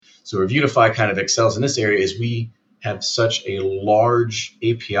So where Vuetify kind of excels in this area is we have such a large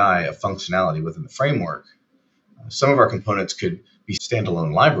API of functionality within the framework. Some of our components could be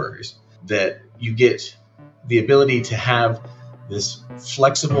standalone libraries that you get the ability to have this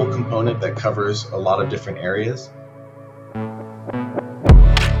flexible component that covers a lot of different areas.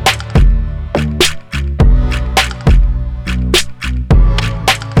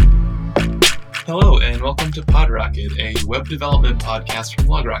 Hello, and welcome to PodRocket, a web development podcast from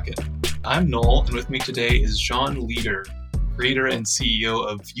LogRocket. I'm Noel, and with me today is John Leader, creator and CEO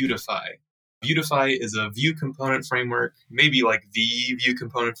of Vuetify. Vuetify is a Vue component framework, maybe like the Vue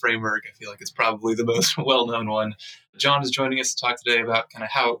component framework. I feel like it's probably the most well-known one. John is joining us to talk today about kind of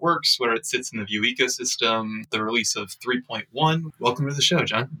how it works, where it sits in the Vue ecosystem, the release of 3.1. Welcome to the show,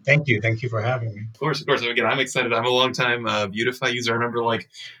 John. Thank you. Thank you for having me. Of course. Again, I'm excited. I'm a long-time Vuetify user. I remember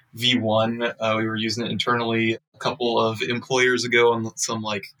V1, we were using it internally a couple of employers ago on some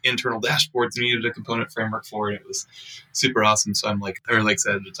internal dashboards needed a component framework for it. It was super awesome. So I'm really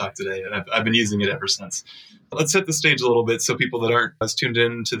excited to talk today. And I've been using it ever since. Let's set the stage a little bit so people that aren't as tuned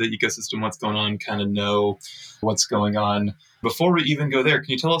in to the ecosystem, what's going on, kind of know what's going on. Before we even go there,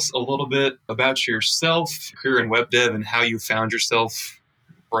 can you tell us a little bit about yourself, career in web dev, and how you found yourself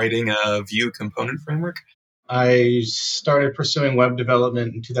writing a Vue component framework? I started pursuing web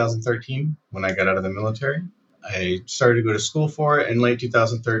development in 2013 when I got out of the military. I started to go to school for it in late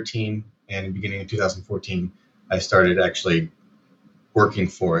 2013, and beginning of 2014, I started actually working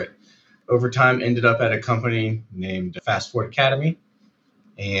for it. Over time, ended up at a company named Fast Forward Academy,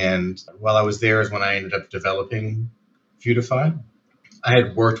 and while I was there is when I ended up developing Vuetify. I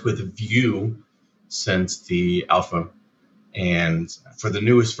had worked with Vue since the alpha. And for the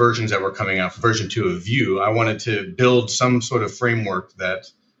newest versions that were coming out, for version 2 of Vue, I wanted to build some sort of framework that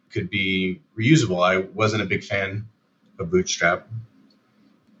could be reusable. I wasn't a big fan of Bootstrap.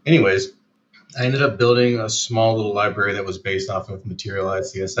 Anyways, I ended up building a small little library that was based off of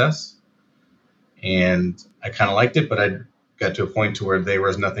Materialize CSS. And I kind of liked it, but I got to a point to where there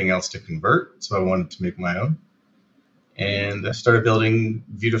was nothing else to convert. So I wanted to make my own. And I started building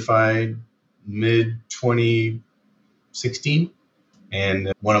Vuetify mid-2016,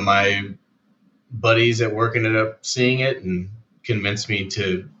 and one of my buddies at work ended up seeing it and convinced me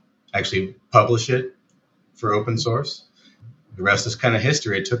to actually publish it for open source. The rest is kind of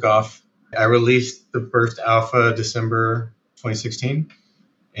history. It took off. I released the first alpha December 2016,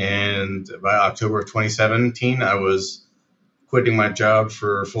 and by October of 2017, I was quitting my job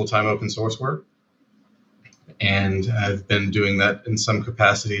for full-time open source work, and I've been doing that in some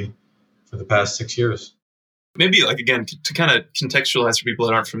capacity for the past 6 years. Maybe again, to kind of contextualize for people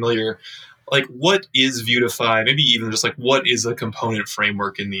that aren't familiar, what is Vuetify? Maybe even just what is a component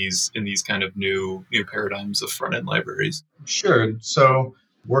framework in these kind of new paradigms of front-end libraries? Sure. So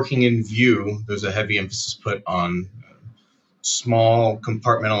working in Vue, there's a heavy emphasis put on small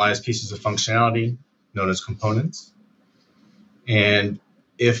compartmentalized pieces of functionality known as components. And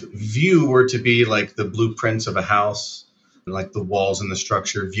if Vue were to be like the blueprints of a house, like the walls and the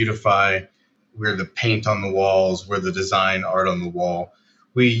structure, Vuetify, we're the paint on the walls, we're the design art on the wall.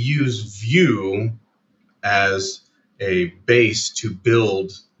 We use Vue as a base to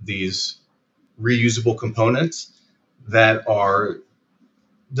build these reusable components that are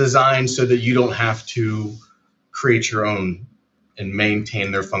designed so that you don't have to create your own and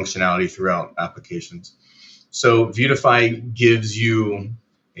maintain their functionality throughout applications. So Vuetify gives you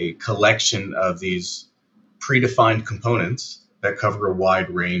a collection of these predefined components that cover a wide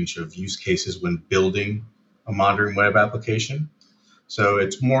range of use cases when building a modern web application. So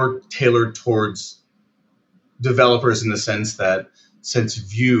it's more tailored towards developers in the sense that since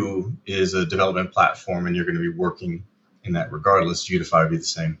Vue is a development platform and you're going to be working in that regardless, Vuetify would be the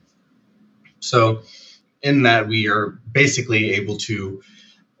same. So in that, we are basically able to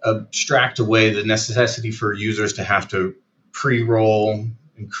abstract away the necessity for users to have to pre-roll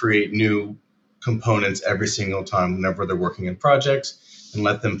and create new components every single time whenever they're working in projects, and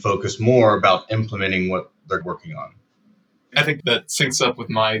let them focus more about implementing what they're working on. I think that syncs up with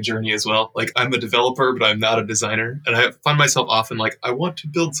my journey as well. I'm a developer, but I'm not a designer. And I find myself often I want to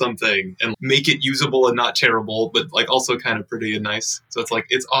build something and make it usable and not terrible, but also kind of pretty and nice. So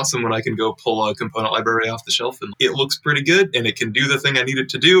it's awesome when I can go pull a component library off the shelf and it looks pretty good and it can do the thing I need it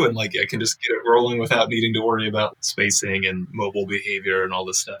to do. And I can just get it rolling without needing to worry about spacing and mobile behavior and all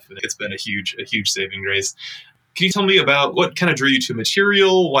this stuff. And it's been a huge saving grace. Can you tell me about what kind of drew you to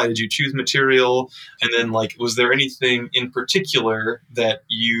Material? Why did you choose Material? And then, was there anything in particular that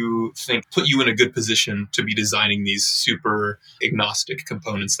you think put you in a good position to be designing these super agnostic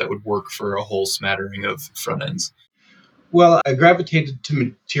components that would work for a whole smattering of front ends? Well, I gravitated to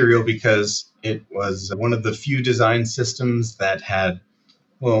Material because it was one of the few design systems that had,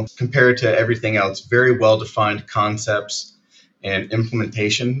 well, compared to everything else, very well defined concepts and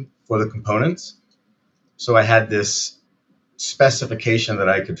implementation for the components. So I had this specification that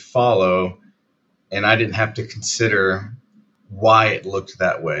I could follow, and I didn't have to consider why it looked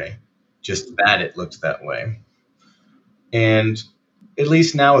that way, just that it looked that way. And at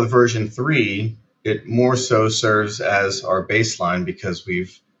least now with version 3, it more so serves as our baseline because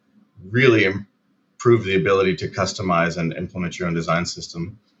we've really improved the ability to customize and implement your own design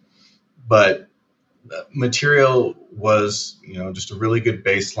system. But Material was, just a really good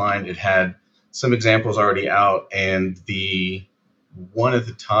baseline. It had some examples already out, and the one at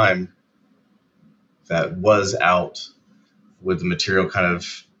the time that was out with the Material kind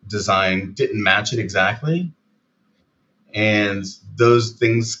of design didn't match it exactly. And those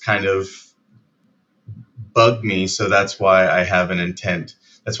things kind of bugged me. So that's why I have an intent.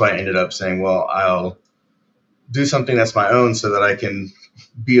 That's why I ended up saying, well, I'll do something that's my own so that I can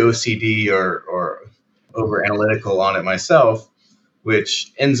be OCD or over analytical on it myself,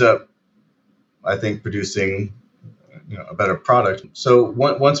 which ends up, I think, producing a better product. So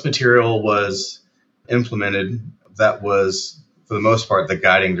once Material was implemented, that was, for the most part, the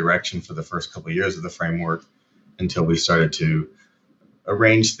guiding direction for the first couple of years of the framework until we started to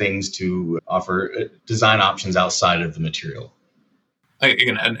arrange things to offer design options outside of the Material.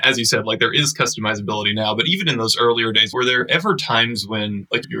 Again, and as you said, like there is customizability now, but even in those earlier days, were there ever times when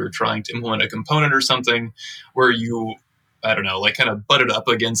like you were trying to implement a component or something where you, I don't know, like kind of butted up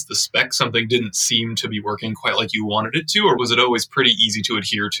against the spec, something didn't seem to be working quite like you wanted it to, or was it always pretty easy to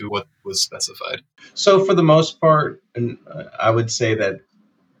adhere to what was specified? So for the most part, I would say that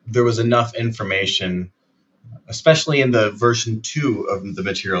there was enough information, especially in the version 2 of the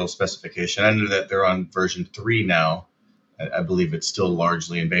Material specification. I know that they're on version 3 now. I believe it's still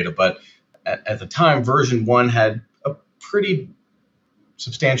largely in beta, but at the time, version 1 had a pretty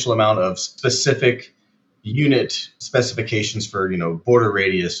substantial amount of specific unit specifications for, border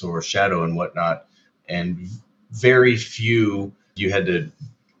radius or shadow and whatnot, and very few you had to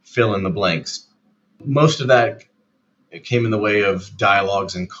fill in the blanks. Most of that came in the way of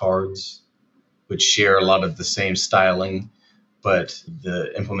dialogues and cards, which share a lot of the same styling, but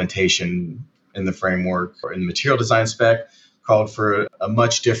the implementation in the framework or in the Material design spec called for a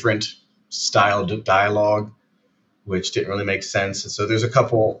much different style dialogue, which didn't really make sense. And so there's a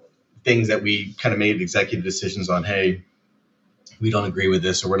couple things that we kind of made executive decisions on. Hey, we don't agree with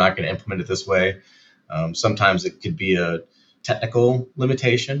this, or we're not going to implement it this way. Sometimes it could be a technical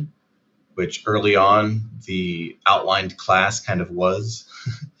limitation, which early on the outlined class kind of was,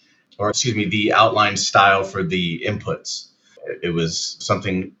 the outlined style for the inputs. It was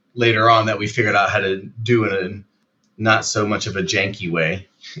something later on that we figured out how to do in a not so much of a janky way,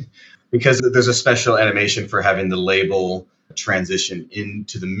 because there's a special animation for having the label transition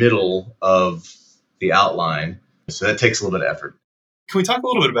into the middle of the outline. So that takes a little bit of effort. Can we talk a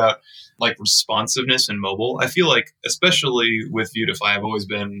little bit about like responsiveness in mobile? I feel like, especially with Vuetify, I've always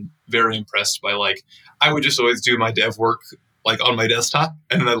been very impressed by like, I would just always do my dev work like on my desktop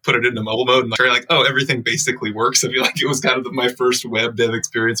and then I put it into mobile mode and like, oh, everything basically works. I feel like it was kind of my first web dev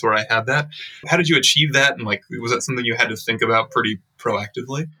experience where I had that. How did you achieve that? And like, was that something you had to think about pretty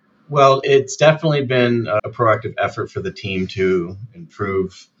proactively? Well, it's definitely been a proactive effort for the team to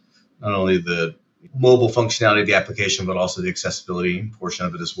improve not only the mobile functionality of the application, but also the accessibility portion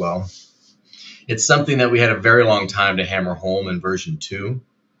of it as well. It's something that we had a very long time to hammer home in version 2.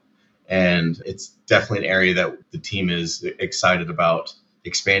 And it's definitely an area that the team is excited about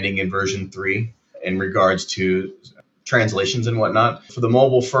expanding in version 3 in regards to translations and whatnot. For the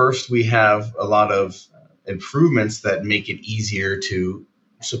mobile first, we have a lot of improvements that make it easier to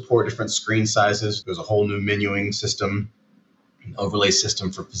support different screen sizes. There's a whole new menuing system, an overlay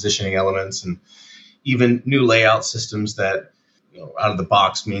system for positioning elements, and even new layout systems that, out of the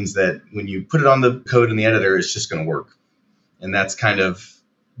box means that when you put it on the code in the editor, it's just going to work. And that's kind of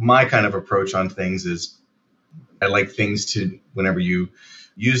my kind of approach on things. Is I like things to, whenever you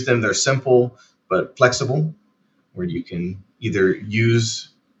use them, they're simple but flexible, where you can either use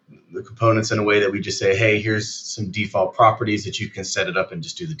the components in a way that we just say, hey, here's some default properties that you can set it up and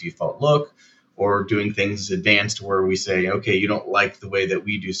just do the default look, or doing things advanced where we say, okay, you don't like the way that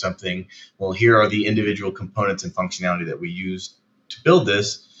we do something. Well, here are the individual components and functionality that we use to build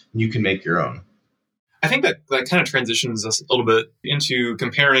this, and you can make your own. I think that kind of transitions us a little bit into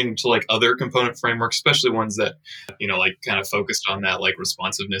comparing to like other component frameworks, especially ones that, like kind of focused on that like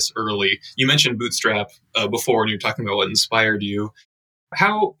responsiveness early. You mentioned Bootstrap before, and you're talking about what inspired you.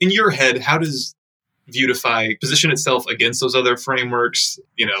 How, in your head, how does Vuetify position itself against those other frameworks,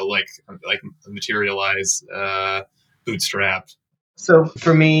 like Materialize, Bootstrap? So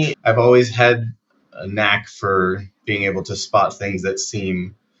for me, I've always had a knack for being able to spot things that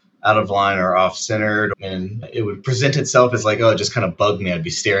seem out of line or off centered. And it would present itself as like, oh, it just kind of bugged me. I'd be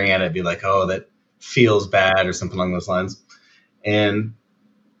staring at it, I'd be like, oh, that feels bad or something along those lines. And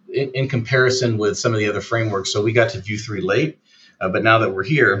in comparison with some of the other frameworks, so we got to Vue 3 late, but now that we're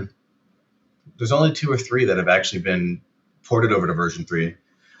here, there's only 2 or 3 that have actually been ported over to version 3.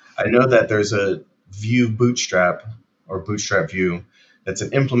 I know that there's a Vue Bootstrap or Bootstrap Vue that's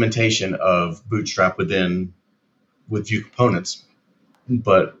an implementation of Bootstrap with Vue components,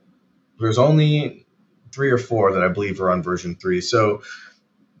 but there's only 3 or 4 that I believe are on version 3. So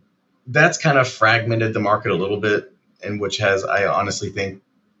that's kind of fragmented the market a little bit, and which has, I honestly think,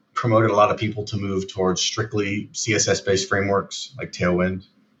 promoted a lot of people to move towards strictly CSS-based frameworks like Tailwind,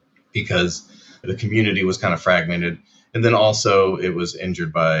 because the community was kind of fragmented. And then also it was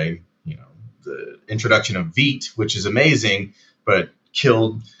injured by, the introduction of Vite, which is amazing, but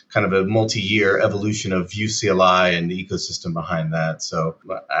killed kind of a multi-year evolution of Vue CLI and the ecosystem behind that. So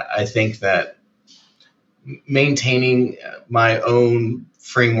I think that maintaining my own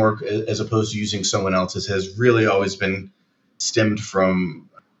framework as opposed to using someone else's has really always been stemmed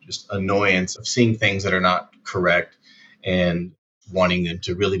from just annoyance of seeing things that are not correct and wanting them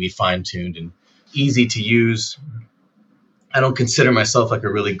to really be fine-tuned and easy to use. I don't consider myself like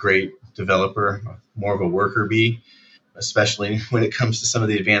a really great developer, more of a worker bee, especially when it comes to some of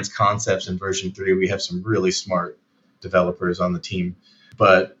the advanced concepts in version 3. We have some really smart developers on the team.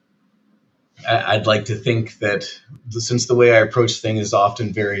 But I'd like to think that since the way I approach things is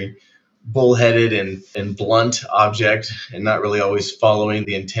often very bullheaded and blunt object and not really always following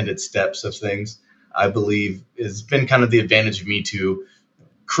the intended steps of things, I believe has been kind of the advantage of me to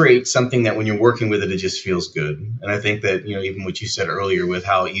create something that when you're working with it, it just feels good. And I think that, even what you said earlier with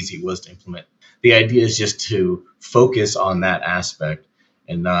how easy it was to implement, the idea is just to focus on that aspect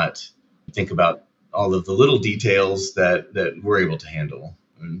and not think about all of the little details that we're able to handle.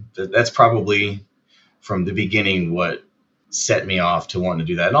 And that's probably from the beginning what set me off to want to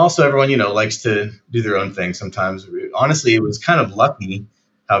do that. And also everyone, likes to do their own thing sometimes. Honestly, it was kind of lucky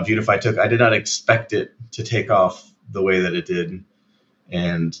how Vuetify took. I did not expect it to take off the way that it did.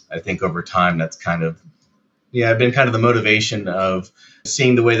 And I think over time, that's kind of, been kind of the motivation of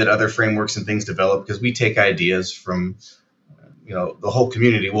seeing the way that other frameworks and things develop, because we take ideas from, the whole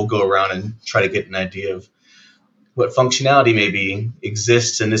community. We'll go around and try to get an idea of what functionality maybe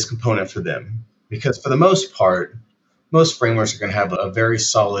exists in this component for them. Because for the most part, most frameworks are going to have a very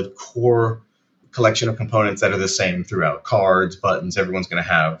solid core collection of components that are the same throughout. Cards, buttons, everyone's going to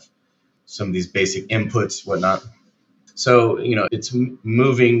have some of these basic inputs, whatnot. So, it's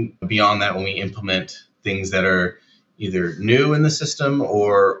moving beyond that when we implement things that are either new in the system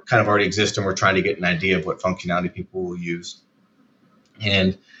or kind of already exist, and we're trying to get an idea of what functionality people will use.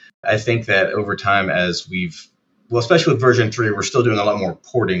 And I think that over time, as especially with version 3, we're still doing a lot more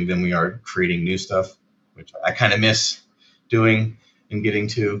porting than we are creating new stuff, which I kind of miss doing and getting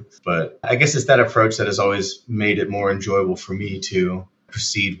to. But I guess it's that approach that has always made it more enjoyable for me to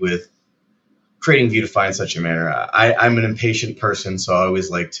proceed with creating Vuetify in such a manner. I'm an impatient person, so I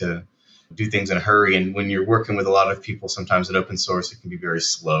always like to do things in a hurry. And when you're working with a lot of people, sometimes at open source, it can be very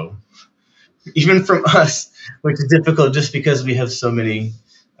slow. Even from us, which is difficult just because we have so many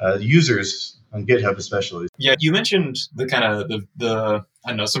users on GitHub especially. Yeah, you mentioned the kind of the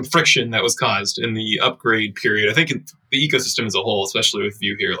some friction that was caused in the upgrade period. I think the ecosystem as a whole, especially with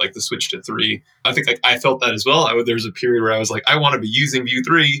Vue here, like the switch to 3, I think I felt that as well. There was a period where I was like, I want to be using Vue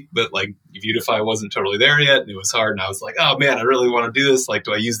 3, but like Vuetify wasn't totally there yet, and it was hard. And I was like, oh man, I really want to do this. Like,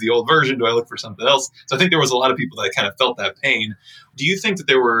 do I use the old version? Do I look for something else? So I think there was a lot of people that kind of felt that pain. Do you think that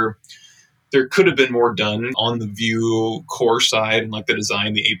there could have been more done on the Vue core side and like the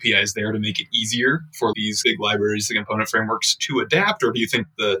design, the APIs there to make it easier for these big libraries, the component frameworks to adapt? Or do you think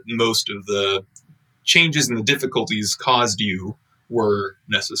that most of the changes and the difficulties caused you were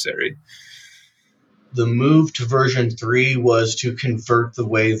necessary? The move to version 3 was to convert the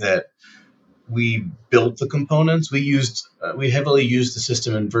way that we built the components. We heavily used the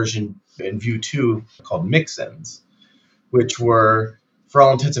system in Vue 2 called mixins, which were, for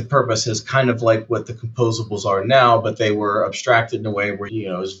all intents and purposes, kind of like what the composables are now, but they were abstracted in a way where,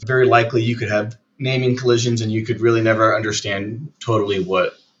 it was very likely you could have naming collisions and you could really never understand totally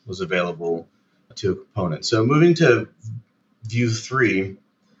what was available to a component. So moving to Vue 3,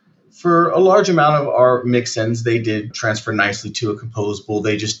 for a large amount of our mixins, they did transfer nicely to a composable.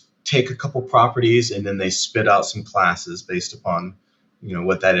 They just take a couple properties and then they spit out some classes based upon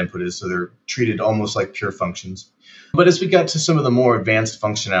what that input is. So they're treated almost like pure functions. But as we got to some of the more advanced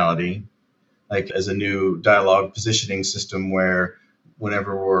functionality, like as a new dialogue positioning system where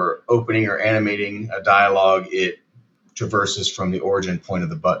whenever we're opening or animating a dialogue, it traverses from the origin point of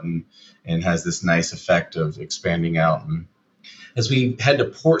the button and has this nice effect of expanding out. And as we had to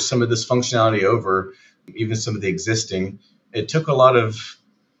port some of this functionality over, even some of the existing, it took a lot of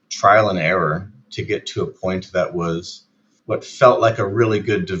trial and error to get to a point that was what felt like a really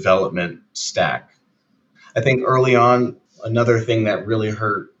good development stack. I think early on, another thing that really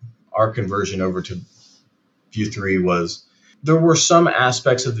hurt our conversion over to Vue 3 was there were some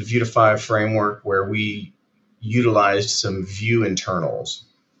aspects of the Vuetify framework where we utilized some Vue internals.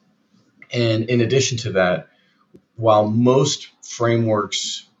 And in addition to that, while most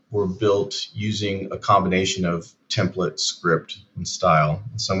frameworks were built using a combination of template, script, and style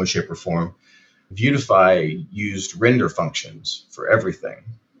in some way, shape, or form, Vuetify used render functions for everything,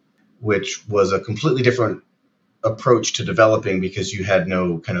 which was a completely different approach to developing because you had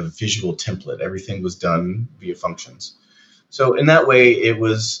no kind of visual template. Everything was done via functions. So in that way, it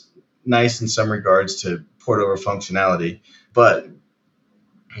was nice in some regards to port over functionality. But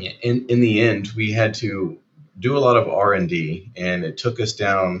in the end, we had to do a lot of R&D, and it took us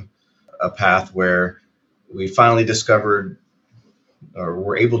down a path where we finally discovered or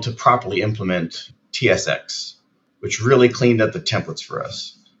were able to properly implement TSX, which really cleaned up the templates for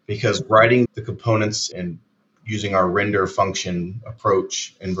us. Because writing the components and using our render function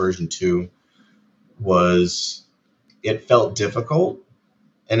approach in version 2 it felt difficult,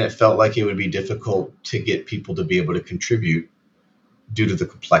 and it felt like it would be difficult to get people to be able to contribute due to the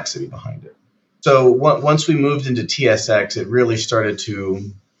complexity behind it. So once we moved into TSX, it really started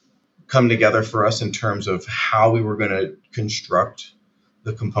to come together for us in terms of how we were going to construct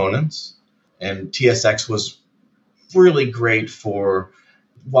the components. And TSX was really great for,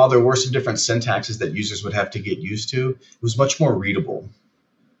 while there were some different syntaxes that users would have to get used to, it was much more readable.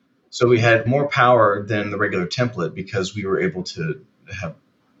 So we had more power than the regular template because we were able to have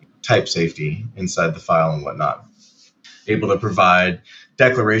type safety inside the file and whatnot. Able to provide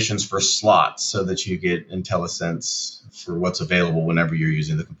declarations for slots so that you get IntelliSense for what's available whenever you're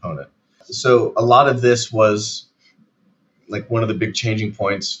using the component. So a lot of this was like one of the big changing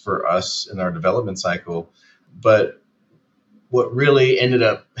points for us in our development cycle. But what really ended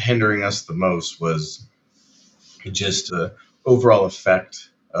up hindering us the most was just the overall effect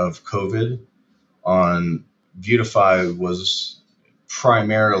of COVID on Vuetify was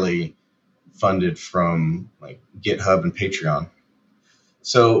primarily funded from like GitHub and Patreon.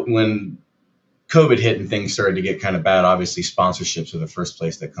 So when COVID hit and things started to get kind of bad, obviously sponsorships are the first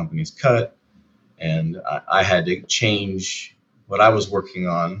place that companies cut. And I had to change what I was working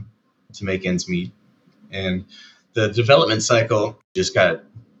on to make ends meet. And the development cycle just got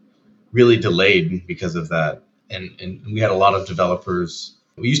really delayed because of that. And we had a lot of developers.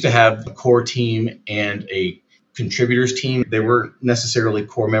 We used to have a core team and a contributors team. They weren't necessarily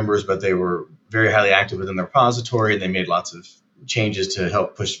core members, but they were very highly active within the repository. They made lots of changes to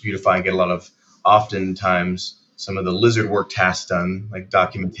help push Vuetify and get a lot of, oftentimes, some of the lizard work tasks done, like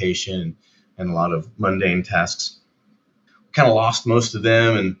documentation and a lot of mundane tasks. Kind of lost most of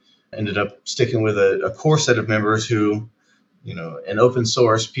them and ended up sticking with a core set of members who, in open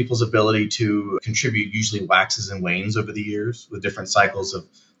source, people's ability to contribute usually waxes and wanes over the years with different cycles of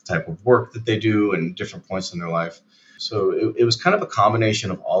the type of work that they do and different points in their life. So it was kind of a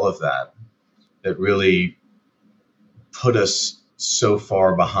combination of all of that really put us so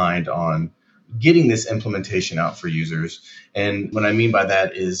far behind on getting this implementation out for users. And what I mean by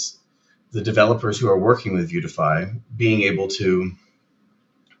that is the developers who are working with Vuetify being able to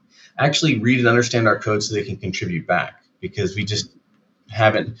actually read and understand our code so they can contribute back, because we just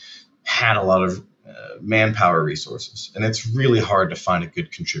haven't had a lot of manpower resources. And it's really hard to find a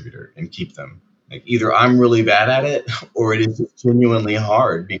good contributor and keep them. Like either I'm really bad at it or it is just genuinely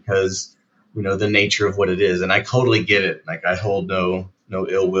hard because, the nature of what it is. And I totally get it. Like I hold no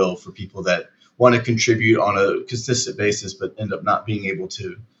ill will for people that want to contribute on a consistent basis, but end up not being able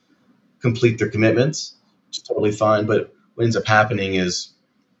to complete their commitments. It's totally fine. But what ends up happening is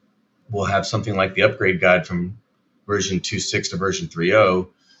we'll have something like the upgrade guide from version 2.6 to version 3.0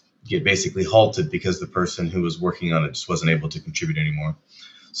 get basically halted because the person who was working on it just wasn't able to contribute anymore.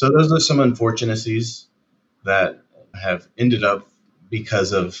 So those are some unfortunacies that have ended up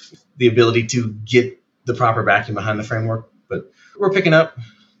because of the ability to get the proper backing behind the framework. But we're picking up.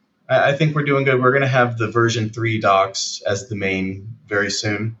 I think we're doing good. We're going to have the version 3 docs as the main very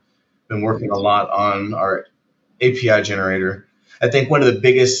soon. Been working a lot on our API generator. I think one of the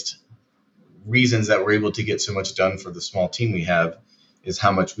biggest reasons that we're able to get so much done for the small team we have is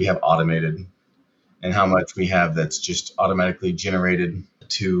how much we have automated and how much we have that's just automatically generated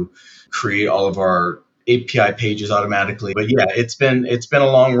to create all of our API pages automatically. But yeah, it's been a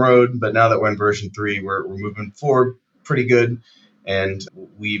long road, but now that we're in version 3, we're moving forward pretty good, and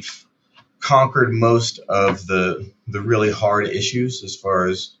we've conquered most of the really hard issues as far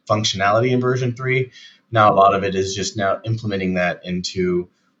as functionality in version 3. Now a lot of it is just now implementing that into,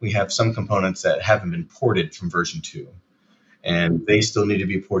 we have some components that haven't been ported from version 2, and they still need to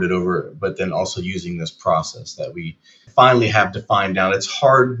be ported over, but then also using this process that we finally have defined down. It's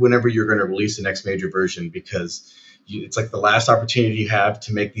hard whenever you're going to release the next major version, because it's like the last opportunity you have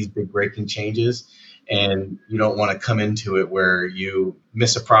to make these big breaking changes, and you don't want to come into it where you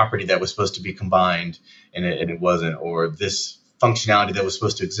miss a property that was supposed to be combined and it wasn't, or this functionality that was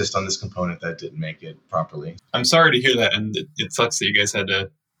supposed to exist on this component that didn't make it properly. I'm sorry to hear that, and it sucks that you guys had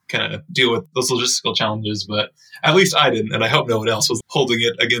to kind of deal with those logistical challenges, but at least I didn't, and I hope no one else was holding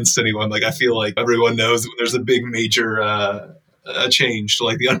it against anyone. Like, I feel like everyone knows when there's a big major a change to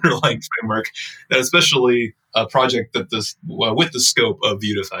like the underlying framework, that especially a project that with the scope of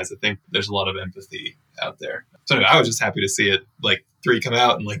Vuetify, I think there's a lot of empathy out there. So anyway, I was just happy to see it like 3 come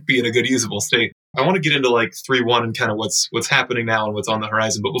out and like be in a good usable state. I want to get into like 3.1 and kind of what's happening now and what's on the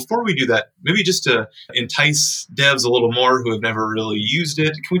horizon. But before we do that, maybe just to entice devs a little more who have never really used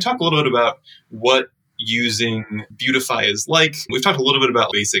it, can we talk a little bit about what using Vuetify is like? We've talked a little bit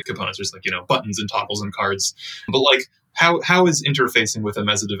about basic components, just like, buttons and toggles and cards. But like, how is interfacing with them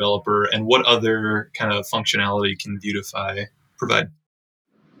as a developer, and what other kind of functionality can Vuetify provide?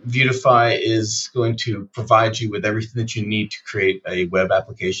 Vuetify is going to provide you with everything that you need to create a web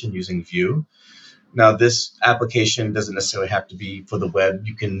application using Vue. Now, this application doesn't necessarily have to be for the web.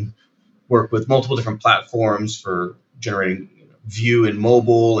 You can work with multiple different platforms for generating Vue and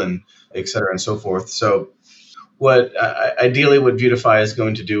mobile and et cetera and so forth. So ideally what Vuetify is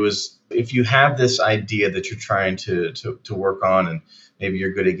going to do is, if you have this idea that you're trying to work on, and maybe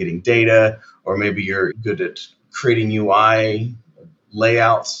you're good at getting data, or maybe you're good at creating UI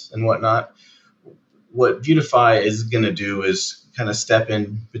layouts and whatnot, what Vuetify is going to do is kind of step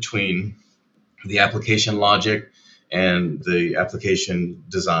in between the application logic and the application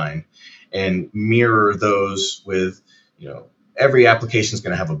design and mirror those with, every application is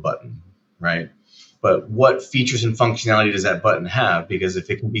going to have a button, right? But what features and functionality does that button have? Because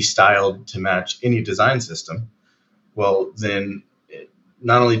if it can be styled to match any design system, well, then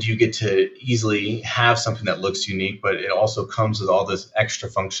not only do you get to easily have something that looks unique, but it also comes with all this extra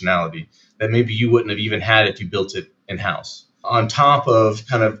functionality that maybe you wouldn't have even had if you built it in-house. On top of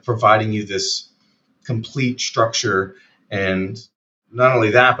kind of providing you this complete structure, and not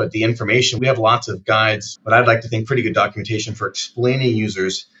only that, but the information. We have lots of guides, but I'd like to think pretty good documentation for explaining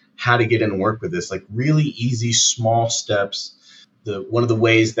users how to get in and work with this, like really easy, small steps. One of the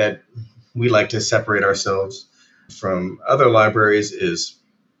ways that we like to separate ourselves from other libraries is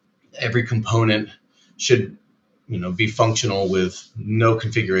every component should, be functional with no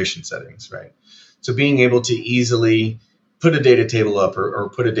configuration settings, right? So being able to easily put a data table up or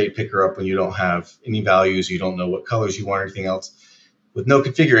put a date picker up when you don't have any values, you don't know what colors you want or anything else, with no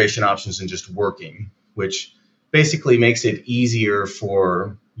configuration options and just working, which basically makes it easier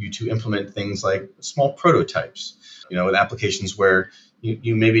for you to implement things like small prototypes, with applications where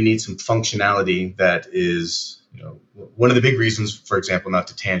you maybe need some functionality that is, one of the big reasons, for example, not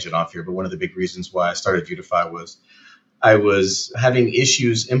to tangent off here, but one of the big reasons why I started Vuetify was I was having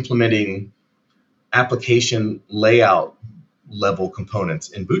issues implementing application layout level components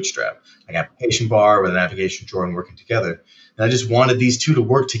in Bootstrap, like application bar with an application drawer and working together. And I just wanted these two to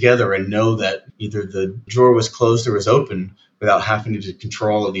work together and know that either the drawer was closed or was open without having to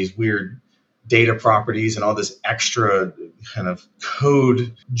control all these weird data properties and all this extra kind of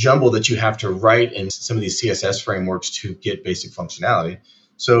code jumble that you have to write in some of these CSS frameworks to get basic functionality.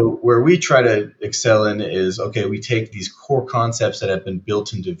 So where we try to excel in is, okay, we take these core concepts that have been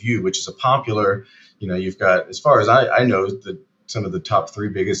built into Vue, which is a popular, you've got, as far as I know, some of the top 3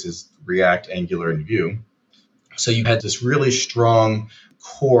 biggest is React, Angular, and Vue. So you had this really strong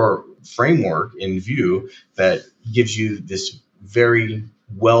core framework in Vue that gives you this very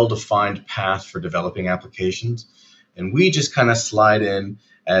well-defined path for developing applications. And we just kind of slide in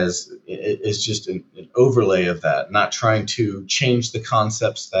as it's just an overlay of that, not trying to change the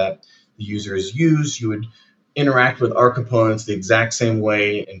concepts that the users use. You would interact with our components the exact same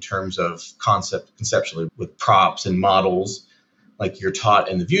way in terms of conceptually with props and models like you're taught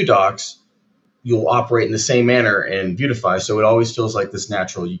in the Vue docs. You'll operate in the same manner in Vuetify. So it always feels like this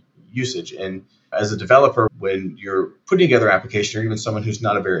natural usage. And as a developer, when you're putting together an application, or even someone who's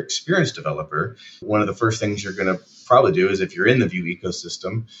not a very experienced developer, one of the first things you're going to probably do is, if you're in the Vue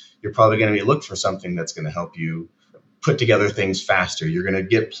ecosystem, you're probably going to be looking for something that's going to help you put together things faster. You're going to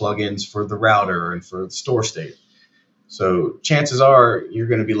get plugins for the router and for the store state. So chances are you're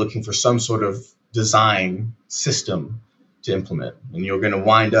going to be looking for some sort of design system to implement. And you're going to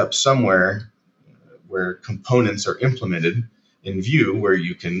wind up somewhere where components are implemented in Vue, where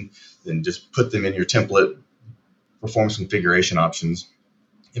you can then just put them in your template, perform some configuration options,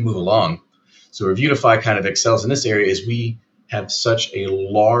 and move along. So where Vuetify kind of excels in this area is we have such a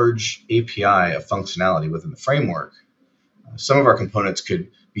large API of functionality within the framework. Some of our components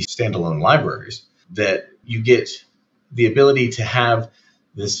could be standalone libraries that you get the ability to have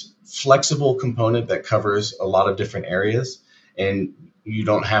this flexible component that covers a lot of different areas. And you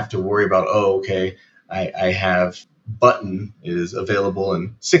don't have to worry about, I have button is available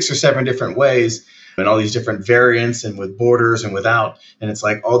in 6 or 7 different ways and all these different variants and with borders and without. And it's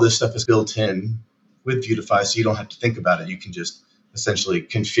like all this stuff is built in with Vuetify, so you don't have to think about it. You can just essentially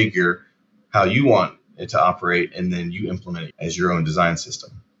configure how you want it to operate, and then you implement it as your own design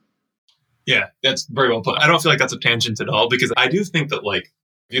system. Yeah, that's very well put. I don't feel like that's a tangent at all, because I do think that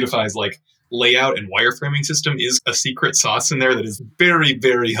Vuetify's layout and wireframing system is a secret sauce in there that is very,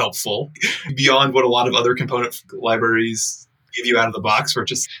 very helpful beyond what a lot of other component libraries give you out of the box, where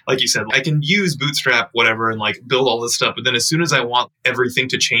just, like you said, I can use Bootstrap, whatever, and build all this stuff. But then as soon as I want everything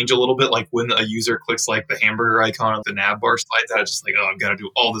to change a little bit, like when a user clicks the hamburger icon on the nav bar slides out, it's just I've got to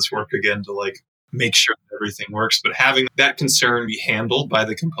do all this work again to make sure that everything works. But having that concern be handled by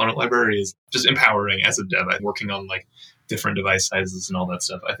the component library is just empowering as a dev. I'm working on different device sizes and all that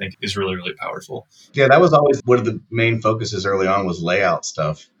stuff, I think is really, really powerful. Yeah, that was always one of the main focuses early on, was layout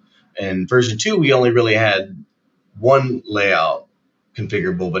stuff. And version 2, we only really had one layout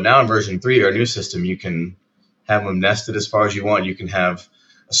configurable. But now in version 3, our new system, you can have them nested as far as you want. You can have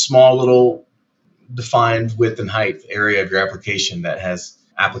a small little defined width and height area of your application that has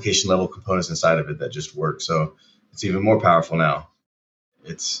application level components inside of it that just work. So it's even more powerful now.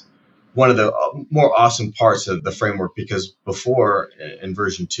 It's one of the more awesome parts of the framework, because before, in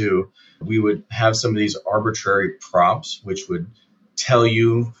version 2, we would have some of these arbitrary prompts which would tell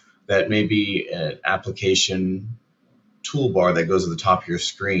you that maybe an application toolbar that goes at the top of your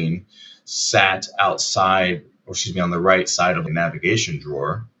screen sat outside, or on the right side of the navigation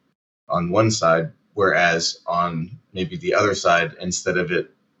drawer on one side, whereas on maybe the other side, instead of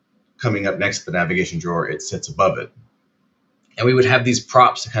it coming up next to the navigation drawer, it sits above it. And we would have these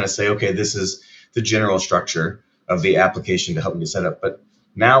props to kind of say, okay, this is the general structure of the application to help me set up. But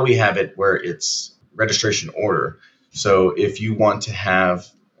now we have it where it's registration order. So if you want to have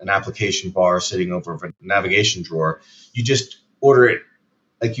an application bar sitting over a navigation drawer, you just order it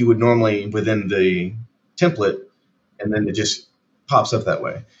like you would normally within the template, and then it just pops up that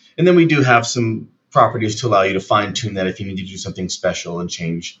way. And then we do have some properties to allow you to fine tune that if you need to do something special and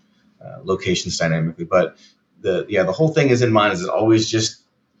change locations dynamically. But the whole thing is in mind is always just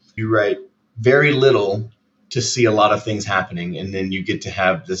you write very little to see a lot of things happening, and then you get to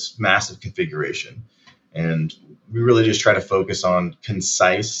have this massive configuration. And we really just try to focus on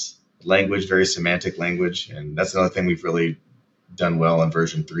concise language, very semantic language. And that's another thing we've really done well in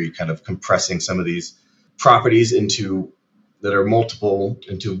version 3, kind of compressing some of these properties that are multiple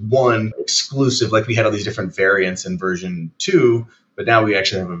into one exclusive. Like we had all these different variants in version 2, but now we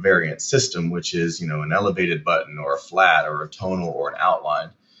actually have a variant system, which is, an elevated button or a flat or a tonal or an outline.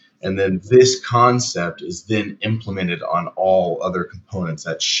 And then this concept is then implemented on all other components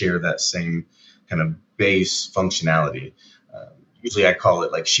that share that same kind of base functionality. Usually I call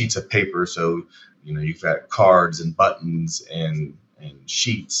it sheets of paper. So, you've got cards and buttons and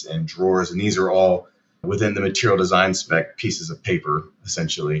sheets and drawers, and these are all within the material design spec pieces of paper,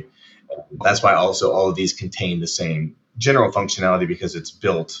 essentially. That's why also all of these contain the same general functionality, because it's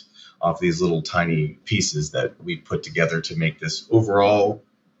built off these little tiny pieces that we put together to make this overall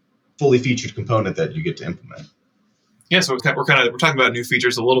fully featured component that you get to implement. Yeah, so we're talking about new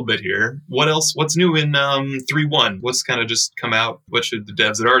features a little bit here. What else? What's new in 3.1? What's kind of just come out? What should the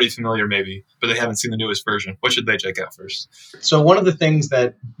devs that are already familiar maybe, but they haven't seen the newest version, what should they check out first? So one of the things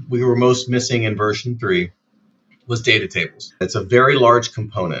that we were most missing in version 3 was data tables. It's a very large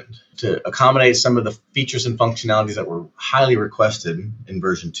component to accommodate some of the features and functionalities that were highly requested in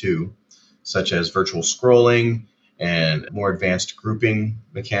version 2, such as virtual scrolling and more advanced grouping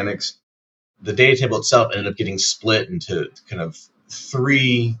mechanics. The data table itself ended up getting split into kind of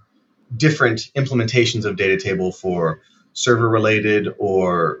 3 different implementations of data table for server related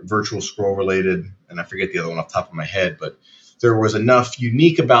or virtual scroll related. And I forget the other one off the top of my head, but there was enough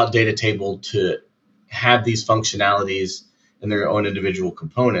unique about data table to have these functionalities in their own individual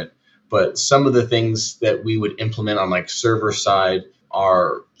component. But some of the things that we would implement on like server side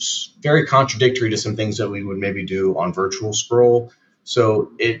are very contradictory to some things that we would maybe do on virtual scroll.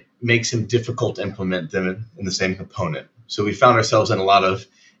 So it makes them difficult to implement them in the same component. So we found ourselves in a lot of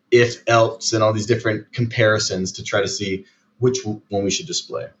if else and all these different comparisons to try to see which one we should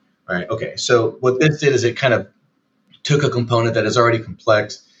display. All right. Okay. So what this did is it kind of took a component that is already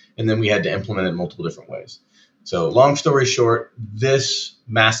complex, and then we had to implement it in multiple different ways. So long story short, this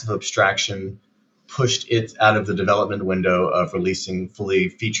massive abstraction pushed it out of the development window of releasing fully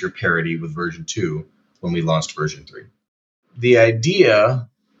feature parity with version 2 when we launched version 3. The idea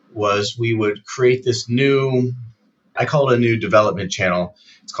was we would create this new, I call it a new development channel.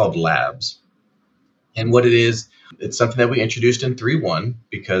 It's called Labs. And what it is, it's something that we introduced in 3.1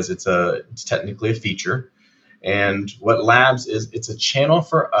 because it's technically a feature. And what Labs is, it's a channel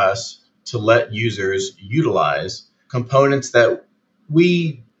for us to let users utilize components that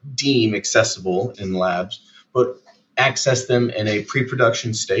we deem accessible in Labs, but access them in a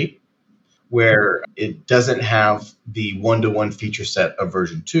pre-production state where it doesn't have the one-to-one feature set of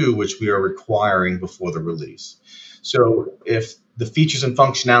version 2, which we are requiring before the release. So if the features and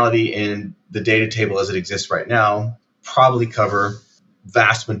functionality in the data table as it exists right now probably cover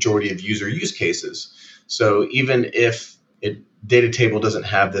vast majority of user use cases. So even if data table doesn't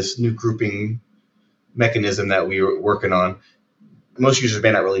have this new grouping mechanism that we were working on, most users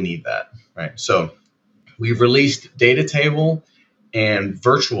may not really need that, right? So we've released data table and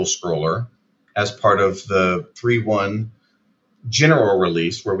virtual scroller as part of the 3.1 general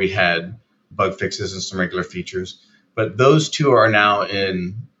release where we had bug fixes and some regular features. But those two are now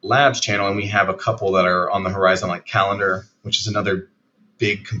in Labs channel, and we have a couple that are on the horizon, like Calendar, which is another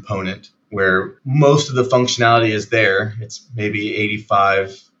big component where most of the functionality is there. It's maybe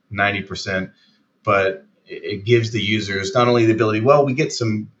 85, 90%, but it gives the users not only the ability, well, we get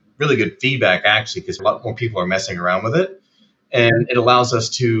some really good feedback actually, because a lot more people are messing around with it. And it allows us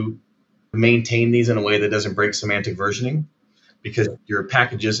to maintain these in a way that doesn't break semantic versioning, because your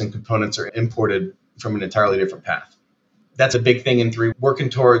packages and components are imported from an entirely different path. That's a big thing in 3. Working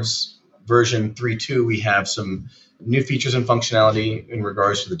towards version 3.2, we have some new features and functionality in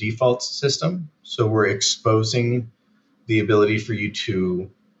regards to the defaults system. So we're exposing the ability for you to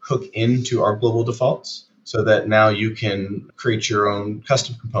hook into our global defaults so that now you can create your own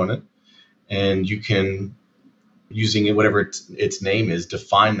custom component, and you can, using it, whatever its name is,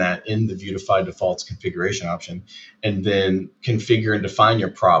 define that in the Vuetify defaults configuration option, and then configure and define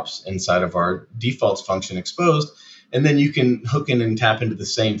your props inside of our defaults function exposed. And then you can hook in and tap into the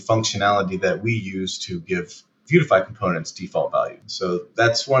same functionality that we use to give Vuetify components default value. So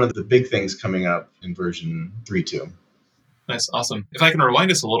that's one of the big things coming up in version 3.2. Nice. Awesome. If I can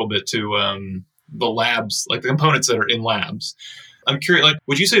rewind us a little bit to the Labs, like the components that are in Labs, I'm curious, like,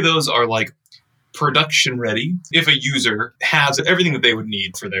 would you say those are like production ready? If a user has everything that they would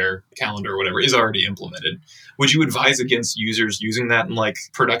need for their calendar or whatever is already implemented, would you advise against users using that in like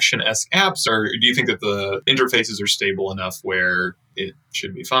production-esque apps, or do you think that the interfaces are stable enough where it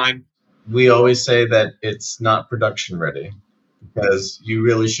should be fine? We always say that it's not production ready, because you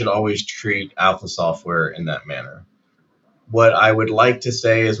really should always treat alpha software in that manner. What I would like to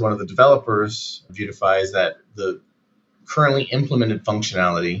say as one of the developers of Vuetify is that the currently implemented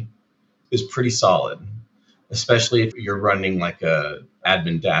functionality is pretty solid, especially if you're running like a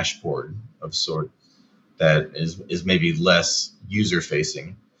admin dashboard of sort that is maybe less user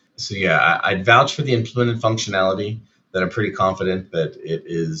facing. So yeah, I'd vouch for the implemented functionality, that I'm pretty confident that it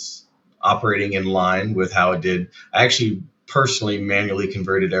is operating in line with how it did. I actually personally manually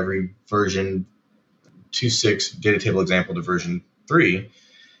converted every version 2.6 data table example to version 3,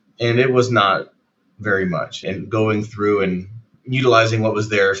 and it was not very much. And going through and utilizing what was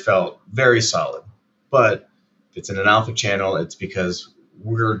there felt very solid. But if it's in an alpha channel, it's because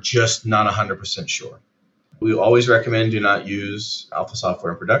we're just not 100% sure. We always recommend do not use alpha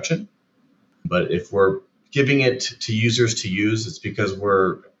software in production. But if we're giving it to users to use, it's because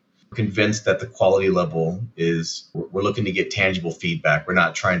we're convinced that the quality level is, we're looking to get tangible feedback. We're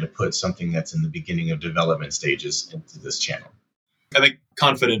not trying to put something that's in the beginning of development stages into this channel. I think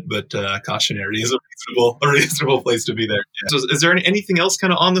confident but cautionary is a reasonable place to be there. Yeah. So is there anything else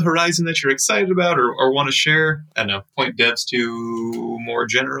kind of on the horizon that you're excited about or want to share? I don't know, point devs to more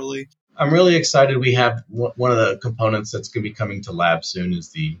generally? I'm really excited. We have one of the components that's going to be coming to lab soon is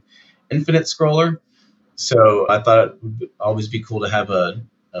the infinite scroller. So I thought it would always be cool to have a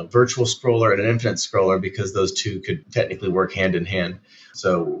virtual scroller and an infinite scroller, because those two could technically work hand in hand.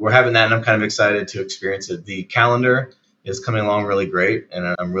 So we're having that, and I'm kind of excited to experience it. The calendar is coming along really great,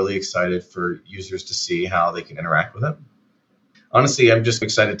 and I'm really excited for users to see how they can interact with it. Honestly, I'm just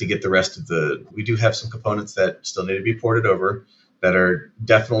excited to get the rest of we do have some components that still need to be ported over that are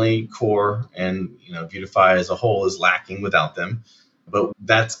definitely core, and Vuetify as a whole is lacking without them. But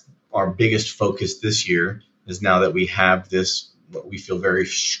that's our biggest focus this year, is now that we have this, what we feel very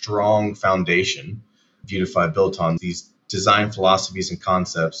strong foundation, Vuetify built on these design philosophies and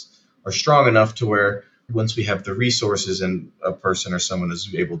concepts are strong enough to where once we have the resources and a person or someone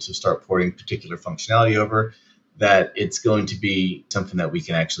is able to start porting particular functionality over, that it's going to be something that we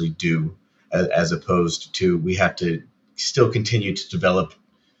can actually do, as opposed to we have to still continue to develop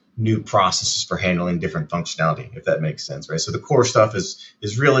new processes for handling different functionality, if that makes sense, right? So the core stuff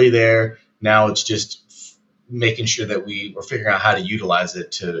is really there. Now it's just making sure that we are figuring out how to utilize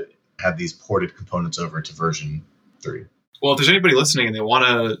it to have these ported components over to version 3. Well, if there's anybody listening and they want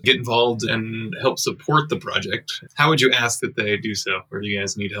to get involved and help support the project, how would you ask that they do so? Where do you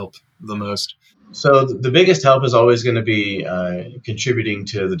guys need help the most? So the biggest help is always going to be contributing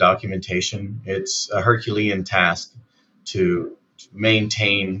to the documentation. It's a Herculean task to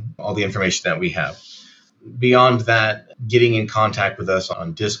maintain all the information that we have. Beyond that, getting in contact with us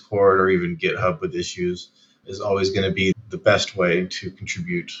on Discord or even GitHub with issues is always going to be the best way to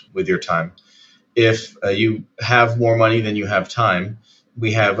contribute with your time. If you have more money than you have time,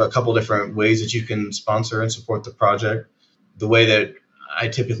 we have a couple different ways that you can sponsor and support the project. The way that I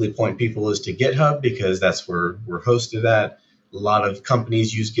typically point people is to GitHub, because that's where we're hosted at. A lot of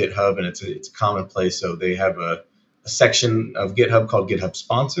companies use GitHub, and it's a commonplace. So they have a section of GitHub called GitHub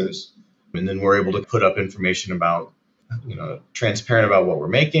Sponsors, and then we're able to put up information about, transparent about what we're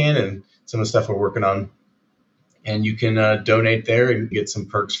making and some of the stuff we're working on. And you can donate there and get some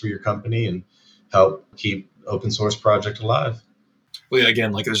perks for your company and help keep open source project alive. Well, yeah,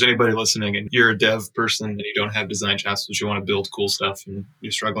 again, like if there's anybody listening and you're a dev person and you don't have design chops, but you want to build cool stuff and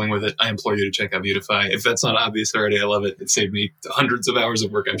you're struggling with it, I implore you to check out Vuetify. If that's not obvious already, I love it. It saved me hundreds of hours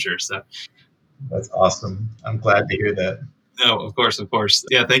of work, I'm sure. So that's awesome. I'm glad to hear that. No, of course, of course.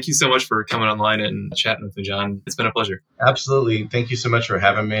 Yeah, thank you so much for coming online and chatting with me, John. It's been a pleasure. Absolutely. Thank you so much for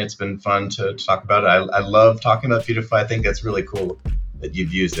having me. It's been fun to talk about it. I love talking about Vuetify. I think that's really cool that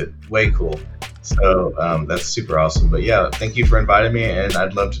you've used it. Way cool. So that's super awesome. But yeah, thank you for inviting me, and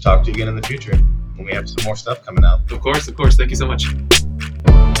I'd love to talk to you again in the future when we have some more stuff coming out. Of course. Thank you so much.